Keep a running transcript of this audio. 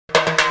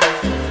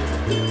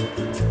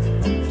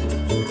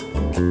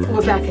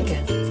We're back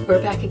again.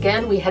 We're back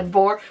again. We had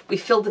more. We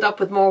filled it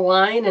up with more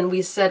wine, and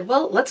we said,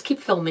 "Well, let's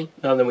keep filming."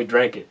 And then we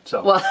drank it.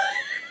 So. Well,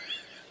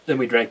 then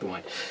we drank the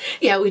wine.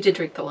 Yeah, we did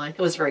drink the wine.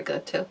 It was very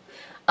good too.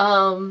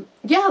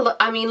 Yeah,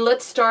 I mean,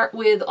 let's start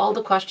with all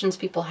the questions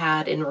people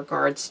had in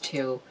regards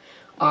to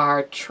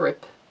our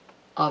trip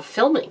of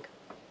filming.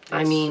 Yes.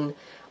 I mean,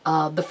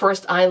 the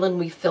first island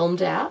we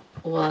filmed at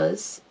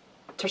was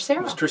Terceira.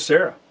 It was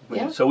Terceira.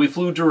 Yeah. So we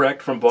flew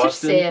direct from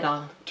Boston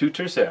to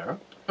Terceira.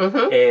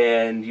 Mm-hmm.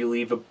 And you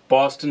leave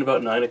Boston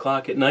about 9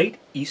 o'clock at night,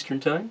 Eastern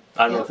time.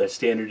 I don't know if that's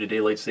standard to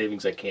daylight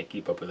savings. I can't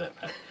keep up with that,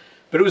 Matt.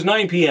 But it was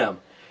 9 p.m.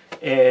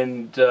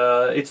 And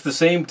it's the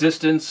same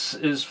distance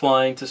as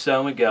flying to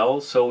San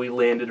Miguel, so we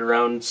landed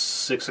around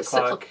 6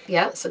 o'clock.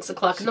 6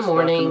 o'clock in the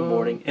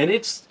morning. And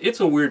it's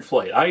a weird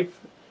flight.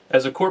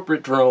 As a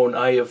corporate drone,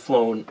 I have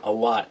flown a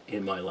lot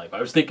in my life.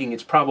 I was thinking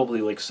it's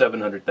probably like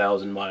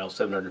 700,000 miles,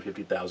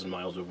 750,000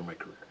 miles over my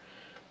career.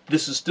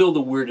 This is still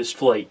the weirdest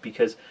flight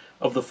because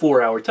of the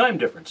 4-hour time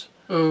difference.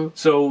 Mm.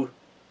 So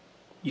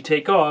you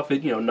take off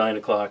at 9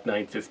 o'clock,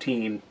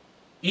 9:15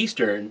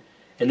 Eastern,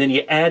 and then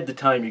you add the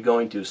time you're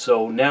going to.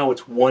 So now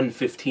it's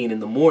 1:15 in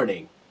the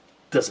morning.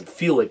 Doesn't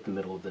feel like the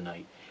middle of the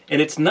night.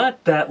 And it's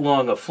not that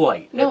long a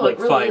flight, at like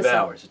really 5 isn't.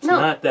 hours. It's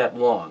not that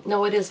long.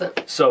 No, it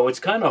isn't. So it's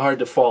kind of hard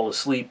to fall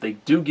asleep. They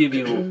do give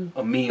you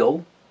a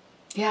meal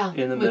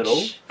in the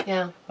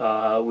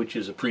middle, which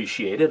is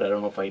appreciated. I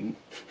don't know if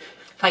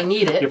I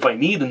need it. If I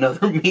need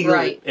another meal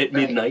at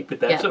midnight, but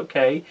that's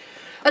okay.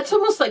 That's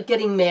almost like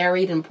getting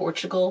married in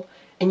Portugal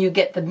and you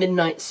get the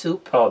midnight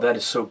soup. Oh, that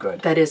is so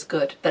good. That is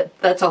good.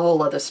 That's a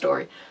whole other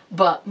story.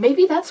 But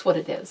maybe that's what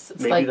it is.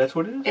 It's maybe that's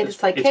what it is.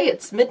 It's like, hey,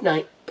 it's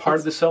midnight. Part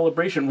of the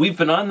celebration. We've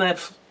been on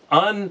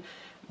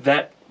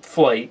that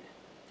flight,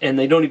 and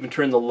they don't even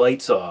turn the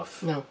lights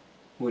off. No.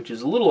 Which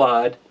is a little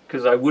odd,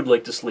 because I would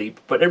like to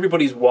sleep. But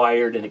everybody's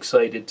wired and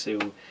excited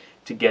to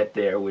get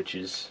there, which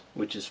is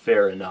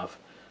fair enough.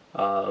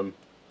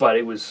 But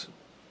it was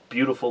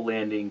beautiful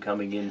landing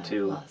coming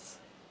into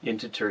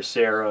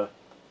Terceira.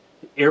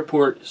 The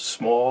airport is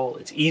small.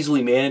 It's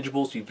easily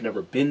manageable, so you've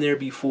never been there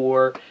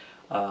before.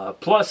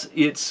 Plus,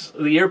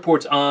 the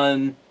airport's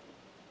on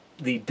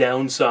the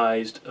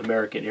downsized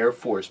American Air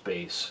Force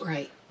base.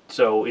 Right.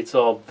 So it's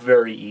all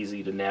very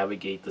easy to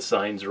navigate. The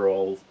signs are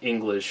all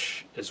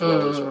English as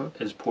well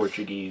as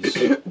Portuguese.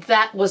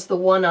 That was the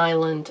one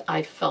island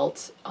I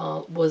felt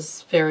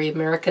was very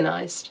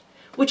Americanized,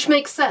 which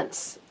makes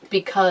sense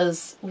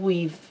because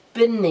we've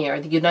been there.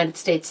 The United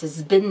States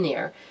has been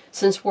there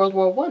since World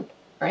War I,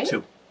 right?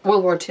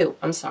 World War II.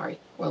 I'm sorry,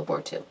 World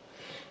War II.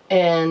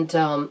 And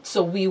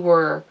so we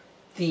were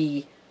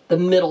the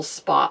middle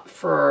spot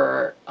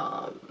for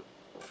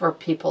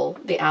people,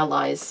 the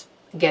Allies,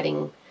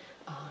 getting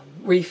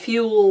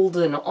refueled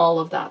and all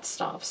of that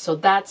stuff. So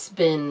that's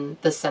been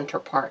the center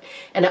part.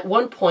 And at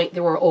one point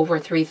there were over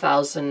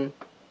 3,000.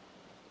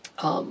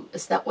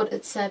 Is that what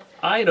it said?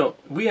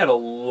 We had a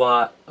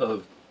lot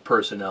of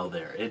personnel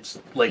there. It's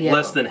like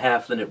less than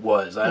half than it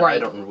was. I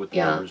don't remember what the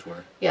numbers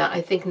were. Yeah, I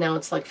think now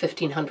it's like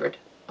 1,500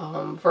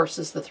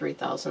 versus the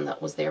 3,000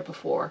 that was there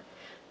before.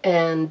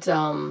 And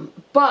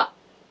but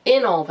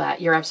in all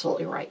that, you're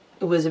absolutely right.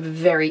 It was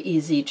very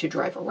easy to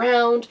drive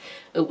around.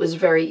 It was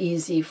very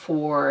easy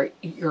for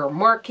your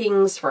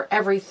markings, for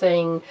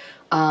everything.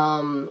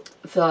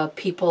 The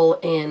people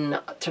in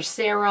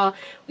Terceira,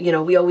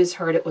 we always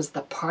heard it was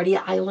the party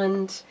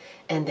island,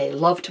 and they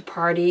love to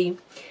party.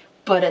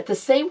 But at the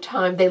same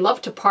time, they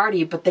love to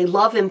party, but they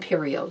love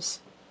Imperios.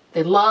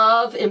 They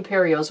love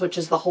Imperios, which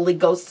is the Holy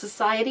Ghost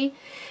Society.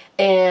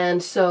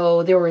 And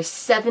so there were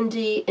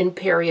 70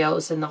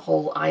 Imperios in the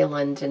whole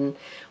island, and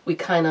we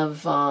kind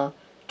of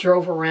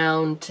drove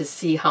around to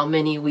see how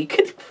many we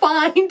could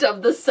find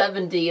of the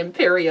 70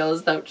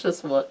 Imperios. That was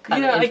just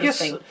kind of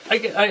interesting.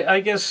 I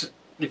guess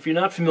if you're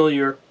not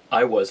familiar,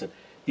 I wasn't.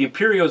 The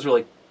Imperios are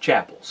like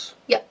chapels.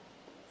 Yep.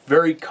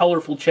 Very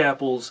colorful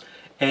chapels,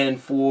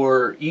 and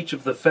for each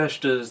of the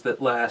festas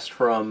that last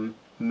from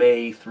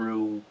May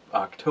through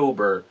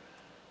October,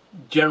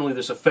 generally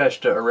there's a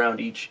festa around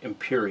each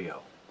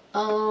Imperio.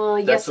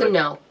 Yes and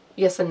no.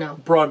 Yes and no.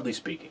 Broadly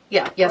speaking.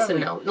 Yeah, yes and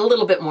no. A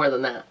little bit more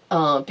than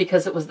that.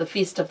 Because it was the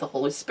Feast of the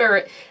Holy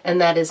Spirit,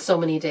 and that is so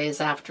many days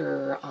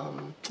after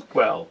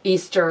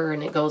Easter,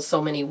 and it goes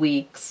so many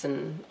weeks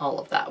and all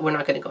of that. We're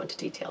not going to go into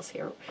details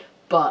here.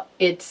 But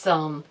it's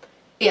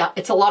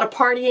it's a lot of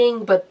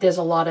partying, but it's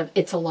a lot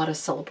of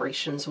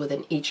celebrations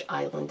within each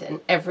island and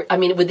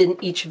within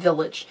each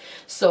village.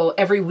 So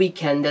every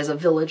weekend there's a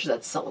village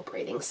that's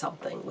celebrating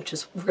something, which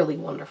is really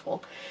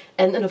wonderful.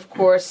 And then of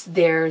course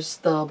there's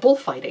the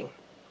bullfighting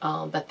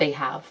that they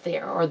have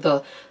there, or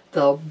the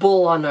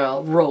bull on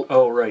a rope.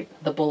 Oh, right.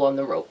 The bull on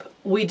the rope.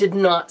 We did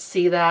not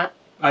see that.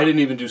 I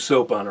didn't even do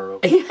soap on a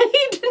rope. Yeah,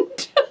 you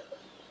didn't.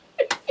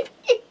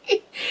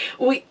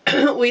 We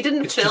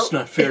didn't it's film. It's just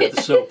not fair to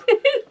the soap.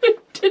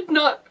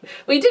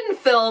 We didn't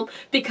film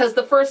because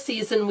the first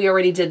season we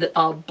already did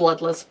a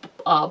bloodless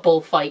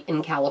bullfight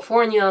in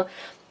California,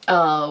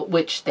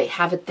 which they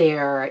have it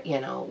there.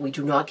 We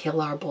do not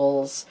kill our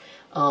bulls.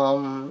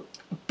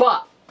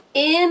 But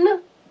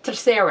in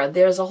Terceira,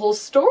 there's a whole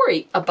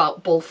story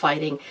about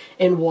bullfighting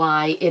and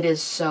why it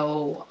is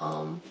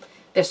so,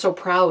 they're so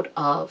proud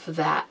of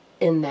that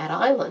in that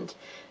island.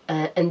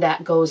 And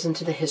that goes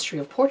into the history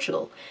of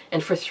Portugal.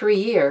 And for 3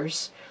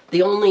 years,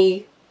 the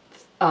only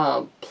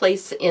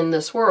place in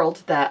this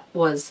world that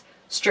was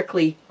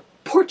strictly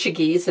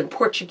Portuguese and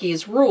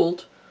Portuguese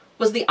ruled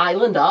was the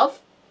island of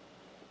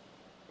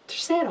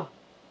Terceira.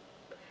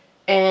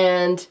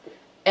 And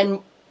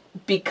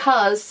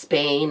because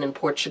Spain and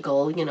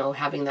Portugal, you know,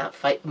 having that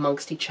fight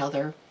amongst each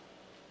other,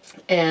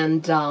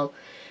 and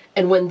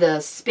when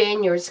the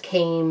Spaniards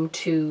came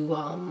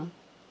to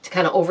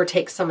kind of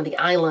overtake some of the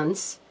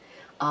islands,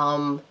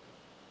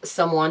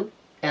 someone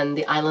in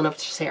the island of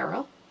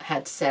Terceira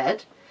had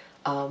said,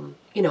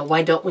 you know,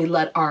 why don't we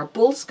let our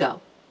bulls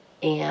go?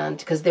 And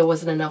because there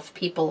wasn't enough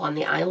people on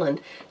the island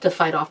to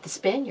fight off the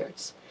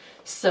Spaniards.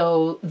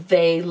 So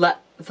they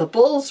let the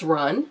bulls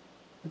run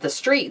the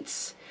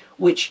streets,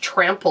 which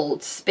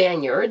trampled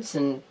Spaniards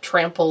and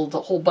trampled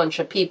a whole bunch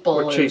of people.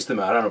 Or chased them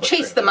out. I don't know about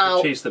chased them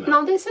out. Chased them out.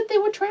 No, they said they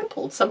were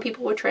trampled. Some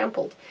people were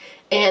trampled.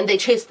 And they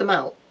chased them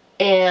out.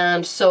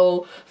 And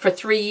so for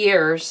 3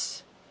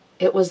 years,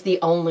 it was the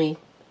only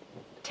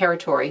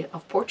territory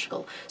of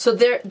Portugal. So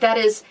that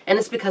is, and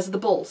it's because of the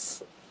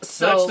bulls.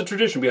 So that's the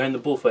tradition behind the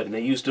bullfighting. They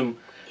used them.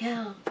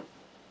 Yeah.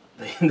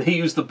 They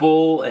used the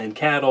bull and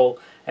cattle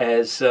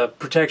as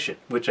protection,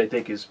 which I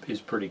think is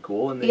pretty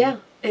cool. And they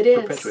it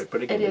is. Perpetuate.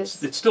 But again,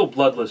 it's still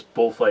bloodless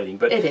bullfighting.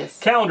 But it is.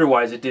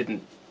 Calendar-wise, it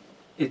didn't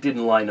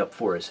line up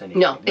for us anyway.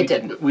 No, it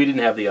didn't. We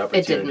didn't have the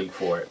opportunity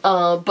for it.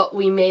 But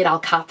we made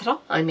alcatra.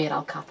 I made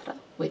alcatra,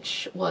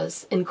 which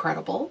was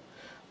incredible.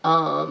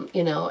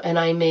 You know, and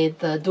I made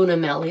the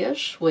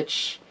dunamelias,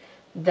 which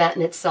that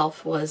in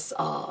itself was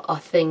a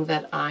thing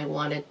that I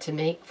wanted to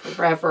make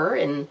forever,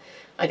 and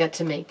I got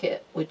to make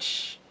it,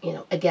 which, you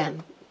know,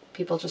 again,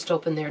 people just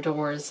opened their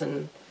doors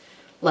and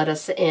let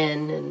us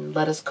in and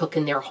let us cook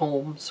in their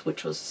homes,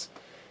 which was,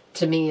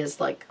 to me, is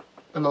like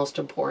the most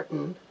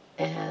important.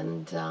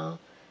 And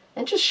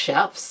just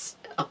chefs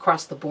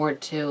across the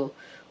board too,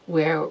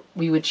 where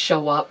we would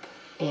show up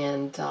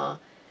and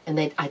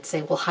I'd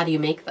say, well, how do you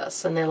make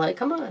this? And they're like,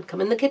 come on,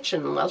 come in the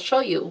kitchen, I'll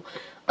show you.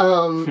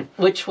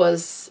 Which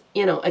was,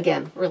 you know,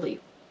 again,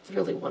 really,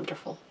 really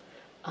wonderful.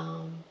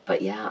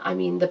 But yeah, I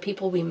mean, the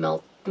people we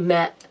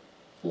met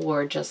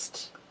were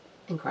just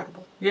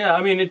incredible. Yeah,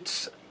 I mean,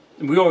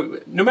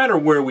 no matter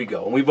where we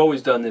go, and we've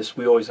always done this,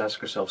 we always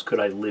ask ourselves, could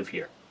I live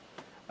here?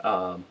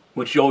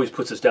 Which always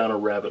puts us down a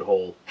rabbit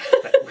hole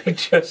that we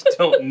just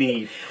don't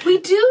need. We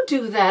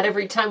do that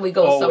every time we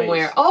go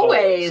somewhere.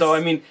 Always. So,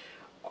 I mean,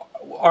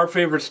 our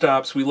favorite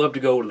stops, we love to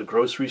go to the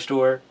grocery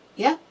store.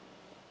 Yeah.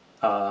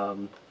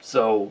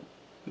 So,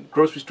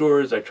 grocery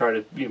stores, I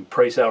try to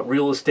price out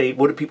real estate.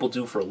 What do people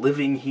do for a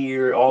living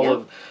here?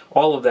 All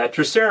of that.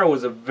 Terceira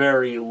was a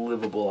very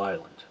livable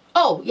island.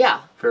 Oh,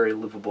 yeah. Very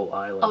livable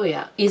island. Oh,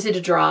 yeah. Easy to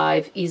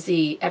drive,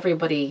 easy.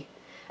 Everybody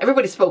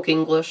spoke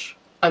English.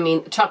 I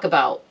mean, talk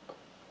about,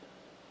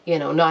 you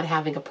know, not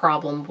having a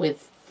problem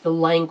with the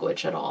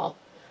language at all.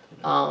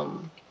 A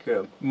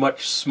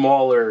much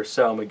smaller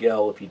São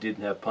Miguel if you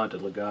didn't have Ponta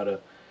Delgada,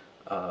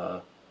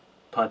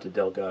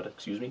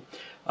 excuse me.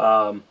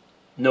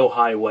 No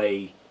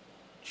highway,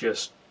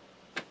 just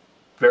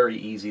very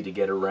easy to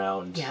get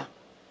around. Yeah.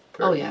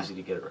 Very easy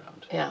to get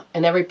around. Yeah,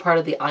 and every part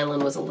of the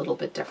island was a little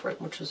bit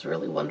different, which was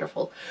really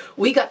wonderful.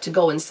 We got to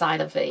go inside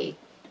of a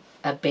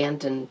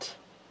abandoned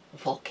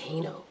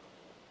volcano.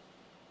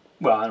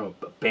 Well, I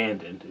don't know,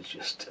 abandoned. It's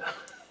just,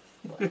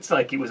 it's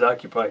like it was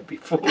occupied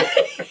before.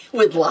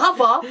 With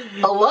lava.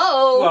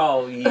 Hello.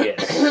 Well,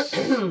 yes.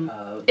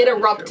 It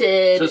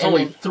erupted. So there's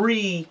only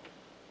 3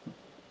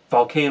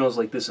 volcanoes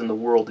like this in the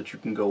world that you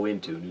can go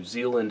into: New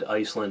Zealand,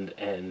 Iceland,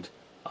 and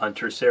on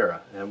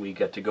Terceira. And we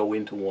got to go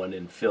into one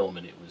and film,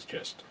 and it was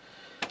just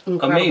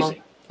amazing.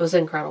 It was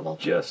incredible.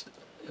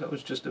 It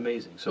was just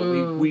amazing.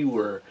 So we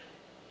were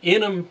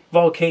in a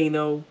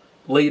volcano.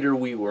 Later,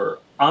 we were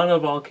on a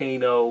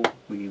volcano.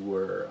 We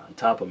were on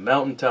top of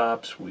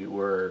mountaintops. We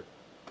were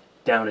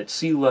down at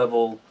sea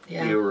level.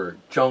 Yeah. We were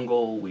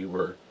jungle. We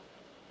were,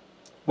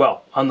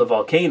 well, on the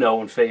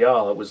volcano in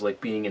Fayal, it was like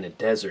being in a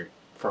desert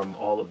from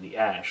all of the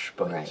ash.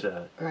 But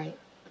right.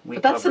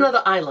 But that's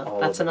another island.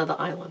 That's another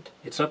island.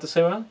 It's not the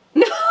same island?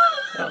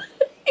 No.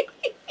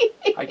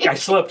 I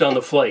slept on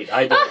the flight.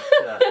 I don't.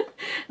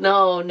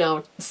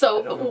 No.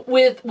 So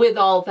with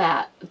all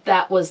that,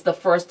 that was the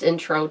first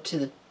intro to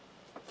the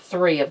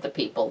 3 of the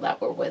people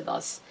that were with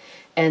us.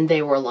 And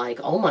they were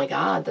like, oh my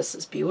God, this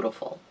is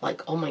beautiful.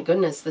 Like, oh my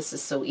goodness, this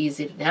is so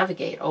easy to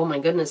navigate. Oh my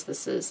goodness,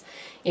 this is,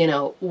 you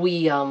know,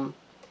 we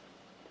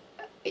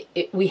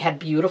had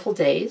beautiful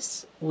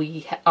days.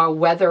 Our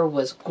weather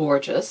was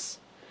gorgeous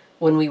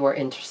when we were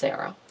in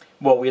Terceira.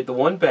 Well, we had the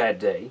one bad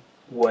day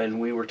when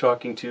we were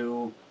talking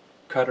to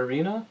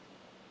Catarina.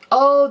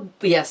 Oh,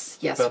 yes.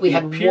 We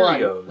had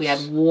Imperios. We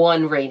had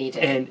one rainy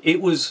day. And it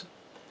was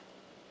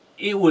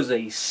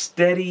a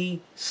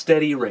steady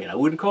rain. I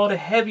wouldn't call it a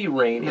heavy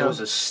rain. No. It was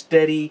a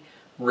steady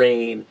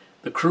rain.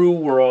 The crew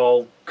were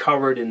all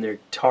covered in their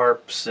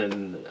tarps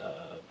and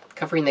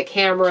covering the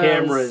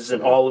cameras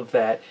and all of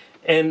that.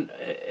 And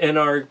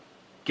our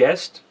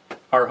guest,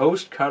 our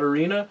host,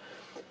 Katerina,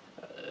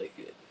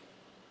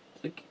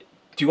 do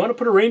you want to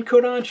put a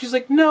raincoat on? She's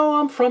like, no,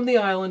 I'm from the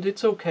island.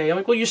 It's okay. I'm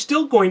like, well, you're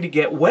still going to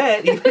get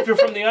wet even if you're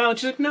from the island.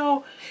 She's like,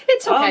 no,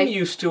 it's okay. I'm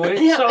used to it.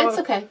 Yeah, so, it's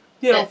okay.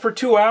 You know, for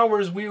 2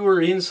 hours we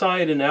were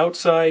inside and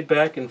outside,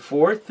 back and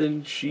forth,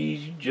 and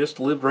she just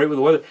lived right with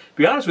the weather. To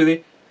be honest with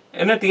you,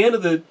 and at the end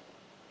of the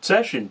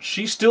session,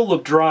 she still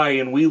looked dry,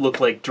 and we looked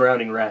like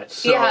drowning rats.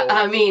 So, yeah,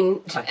 I mean,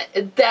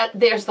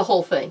 there's the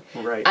whole thing.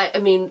 Right. I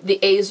mean, the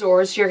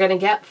Azores, you're going to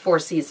get 4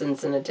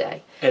 seasons in a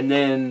day. And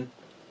then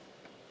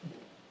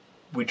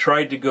we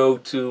tried to go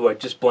to, I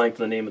just blanked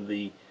the name of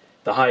the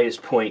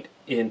highest point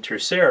in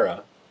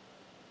Terceira.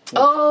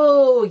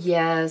 Oh,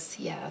 yes.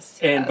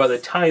 And by the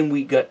time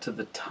we got to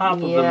the top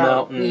of the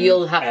mountain...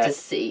 You'll have to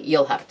see.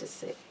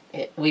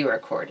 We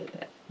recorded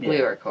it. Yeah,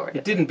 we recorded it.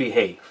 It didn't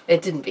behave.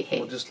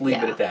 We'll just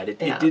leave it at that. It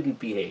didn't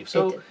behave.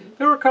 So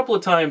there were a couple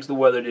of times the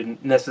weather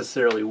didn't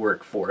necessarily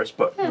work for us,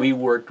 but we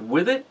worked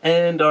with it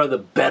and are the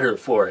better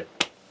for it.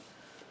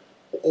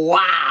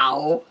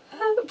 Wow.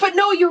 But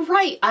no, you're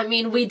right. I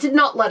mean, we did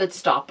not let it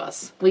stop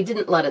us. We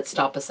didn't let it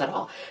stop us at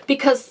all.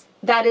 Because...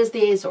 that is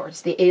the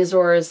Azores. The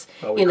Azores,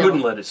 well, we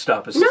couldn't let it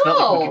stop us. No. It's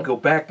not like we could go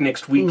back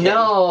next weekend.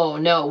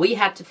 No. We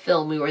had to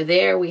film. We were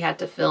there. We had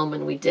to film,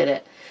 and we did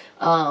it.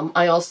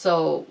 I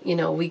also,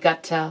 we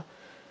got to,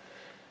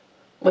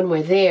 when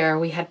we're there,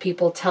 we had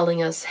people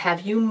telling us,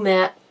 have you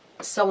met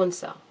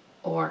so-and-so?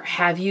 Or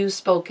have you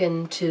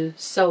spoken to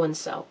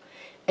so-and-so?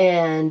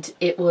 And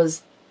it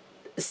was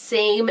the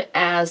same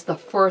as the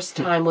first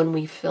time when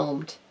we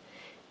filmed.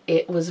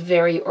 It was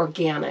very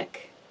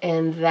organic,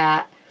 and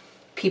that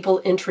people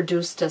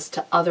introduced us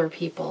to other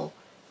people,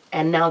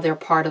 and now they're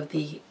part of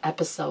the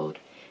episode.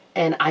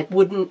 And I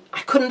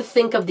couldn't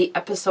think of the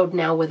episode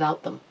now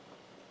without them.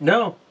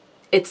 No.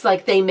 It's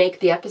like they make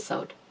the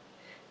episode.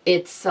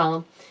 It's,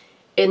 and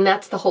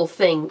that's the whole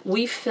thing.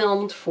 We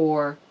filmed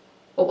for,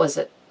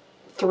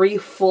 3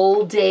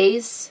 full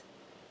days?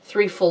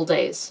 3 full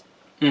days.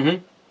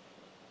 Mm-hmm.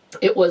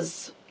 It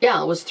was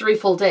 3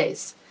 full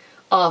days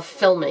of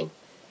filming.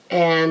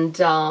 And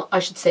I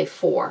should say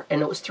 4,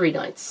 and it was 3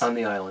 nights. On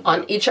the island.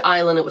 On each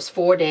island, it was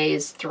 4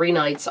 days, 3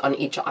 nights on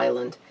each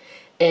island.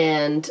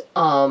 And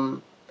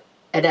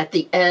at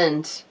the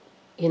end,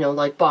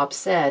 like Bob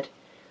said,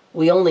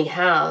 we only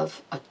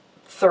have a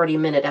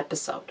 30-minute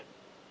episode.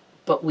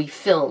 But we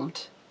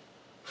filmed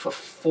for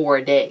 4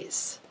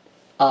 days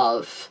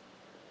of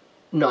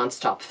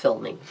nonstop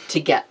filming to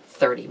get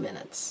 30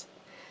 minutes.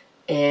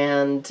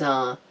 And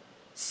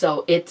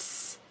so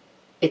it's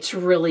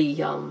really...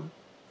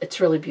 it's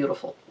really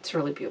beautiful. It's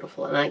really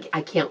beautiful. And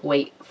I can't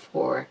wait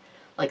for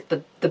like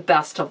the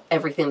best of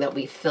everything that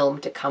we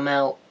filmed to come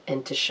out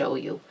and to show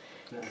you.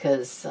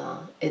 Because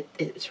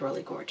it's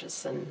really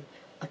gorgeous. And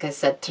like I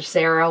said,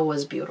 Terceira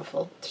was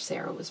beautiful.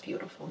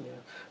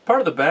 Yeah. Part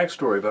of the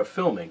backstory about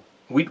filming,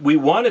 we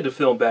wanted to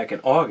film back in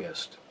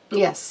August.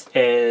 Yes.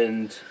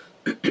 And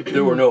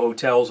there were no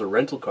hotels or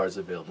rental cars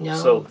available. No.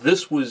 So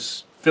this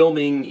was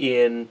filming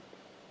in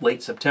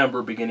late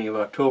September, beginning of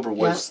October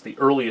was the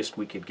earliest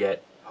we could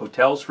get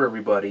hotels for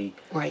everybody,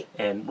 right?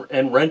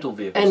 And rental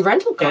vehicles and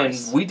rental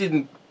cars. And we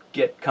didn't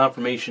get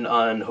confirmation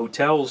on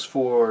hotels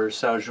for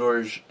São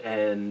Jorge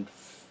and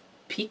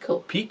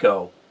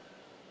Pico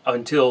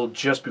until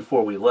just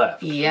before we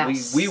left.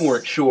 Yes, we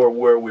weren't sure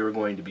where we were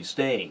going to be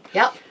staying.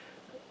 Yep.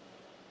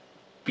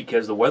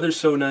 Because the weather's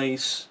so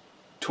nice,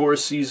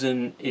 tourist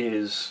season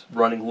is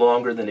running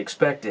longer than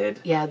expected,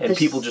 and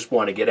people just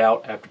want to get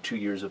out after 2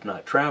 years of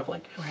not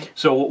traveling. Right.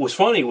 So what was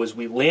funny was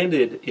we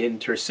landed in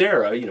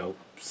Terceira,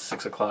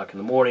 6 o'clock in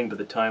the morning. By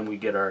the time we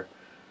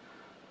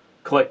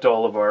collect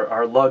all of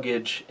our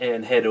luggage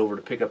and head over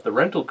to pick up the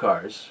rental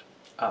cars,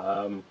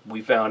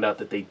 we found out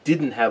that they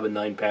didn't have a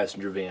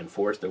 9-passenger van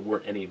for us. There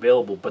weren't any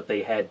available, but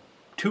they had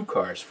 2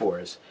 cars for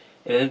us.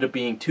 It ended up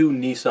being 2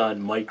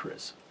 Nissan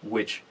Micras,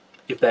 which,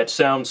 if that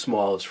sounds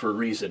small, it's for a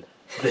reason.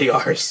 They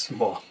are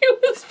small. It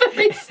was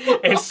very small.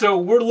 And so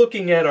we're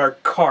looking at our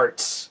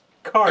carts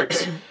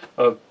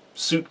of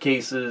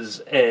suitcases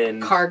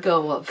and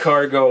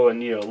cargo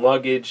and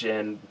luggage,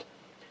 and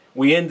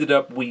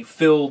we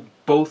filled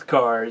both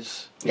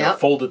cars,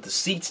 folded the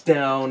seats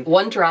down,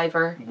 one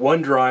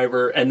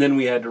driver, and then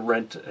we had to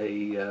rent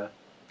a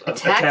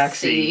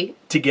taxi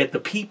to get the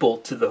people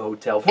to the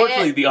hotel.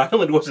 Fortunately, the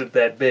island wasn't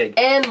that big,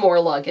 and more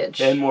luggage.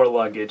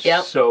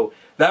 Yep. So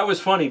that was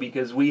funny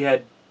because we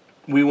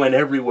went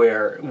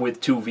everywhere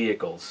with 2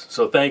 vehicles.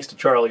 So thanks to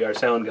Charlie, our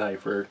sound guy,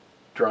 for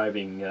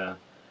driving as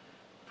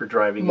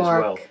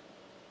well.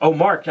 Oh,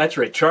 Mark, that's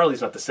right.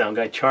 Charlie's not the sound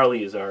guy.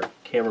 Charlie is our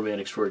cameraman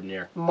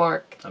extraordinaire.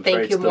 Mark. I'm Thank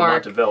sorry, you, it's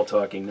Mark. the Montevel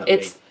talking, not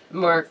it's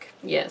me. Mark,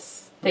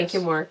 yes. Thank you,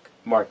 Mark.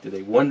 Mark did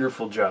a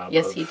wonderful job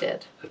he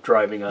did. Of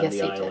driving on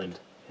the island.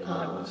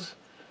 And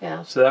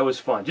so that was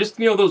fun. Just,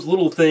 those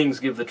little things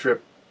give the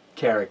trip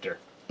character.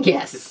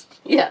 Yes.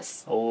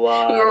 Yes. A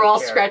lot. We were all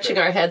scratching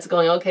our heads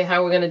going, okay,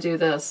 how are we going to do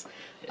this?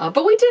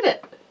 But we did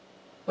it.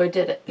 We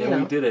did it. Yeah,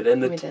 we did it.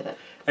 And we did it.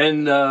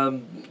 And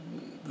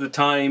the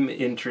time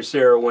in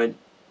Terceira went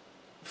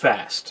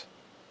fast.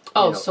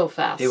 Oh, so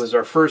fast. It was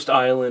our first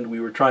island. We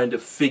were trying to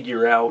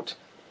figure out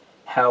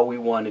how we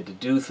wanted to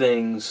do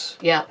things,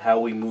 how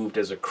we moved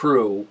as a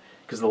crew.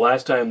 Because the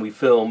last time we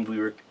filmed, we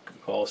were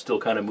all still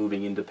kind of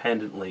moving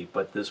independently,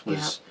 but this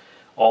was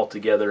all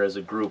together as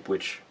a group,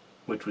 which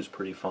was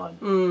pretty fun.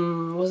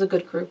 It was a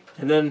good group.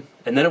 And then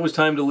it was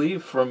time to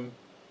leave from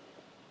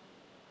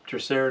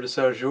Terceira to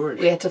São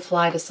Jorge. We had to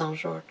fly to São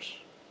Jorge.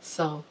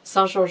 So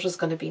São Jorge is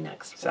going to be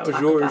next. São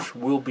Jorge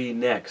will be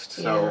next.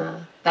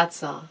 So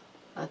that's a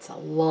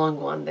long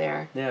one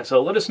there. Yeah,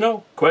 so let us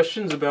know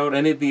questions about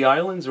any of the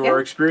islands or our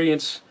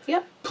experience.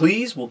 Yep.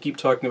 Please, we'll keep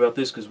talking about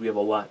this because we have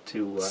a lot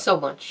to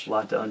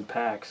lot to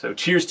unpack. So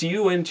cheers to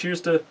you and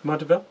cheers to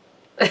Montevideo.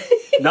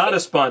 Not a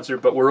sponsor,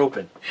 but we're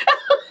open.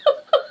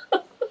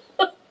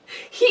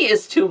 He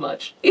is too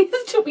much.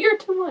 You're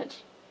too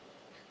much.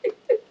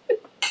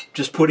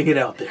 Just putting it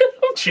out there.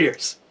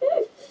 Cheers.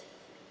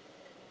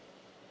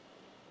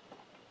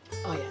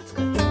 Oh yeah, it's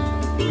good.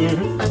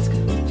 Mm-hmm. That's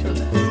good.